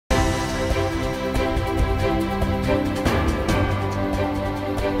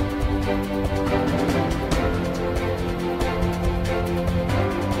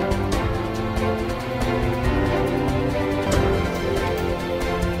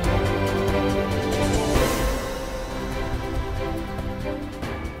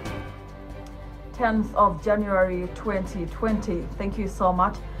10th of January 2020. Thank you so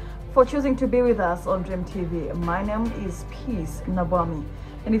much for choosing to be with us on Dream TV. My name is Peace Nabwami,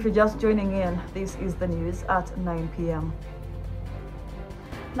 and if you're just joining in, this is the news at 9 p.m.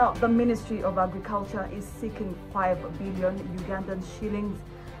 Now, the Ministry of Agriculture is seeking 5 billion Ugandan shillings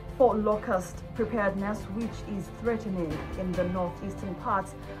for Locust preparedness, which is threatening in the northeastern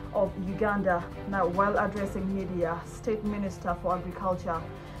parts of Uganda. Now, while addressing media, State Minister for Agriculture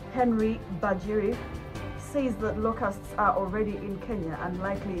Henry Bajiri says that locusts are already in Kenya and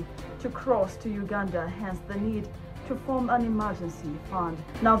likely to cross to Uganda, hence the need to form an emergency fund.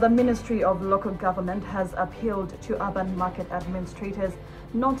 Now, the Ministry of Local Government has appealed to urban market administrators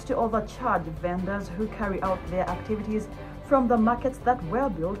not to overcharge vendors who carry out their activities from the markets that were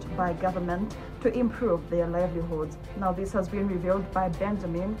built by government to improve their livelihoods. Now, this has been revealed by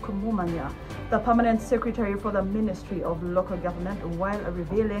Benjamin Kumumanya, the Permanent Secretary for the Ministry of Local Government, while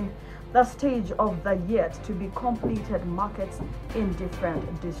revealing the stage of the yet to be completed markets in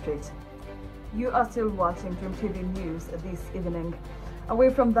different districts. You are still watching Dream TV News this evening. Away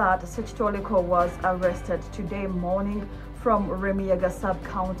from that, Sechtoliko was arrested today morning from Remiyaga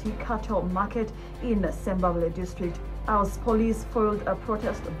Sub-County Cattle Market in Sembabule District, as police foiled a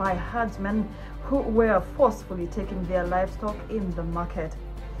protest by herdsmen who were forcefully taking their livestock in the market.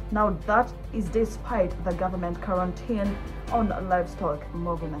 Now, that is despite the government quarantine on livestock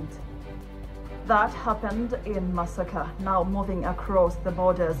movement. That happened in Masaka. Now, moving across the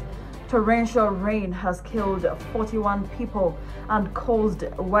borders, torrential rain has killed 41 people and caused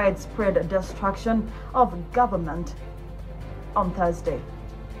widespread destruction of government on Thursday.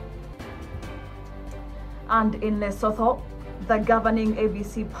 And in Lesotho, the governing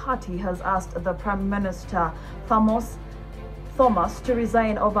ABC party has asked the Prime Minister Thomas to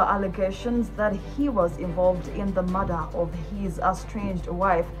resign over allegations that he was involved in the murder of his estranged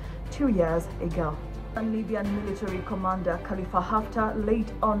wife 2 years ago. And Libyan military commander Khalifa Haftar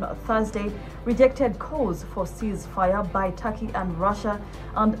late on Thursday rejected calls for ceasefire by Turkey and Russia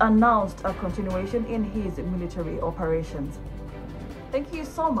and announced a continuation in his military operations. Thank you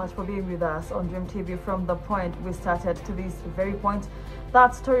so much for being with us on Dream TV from the point we started to this very point.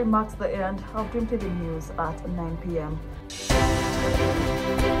 That story marks the end of Dream TV News at 9 p.m.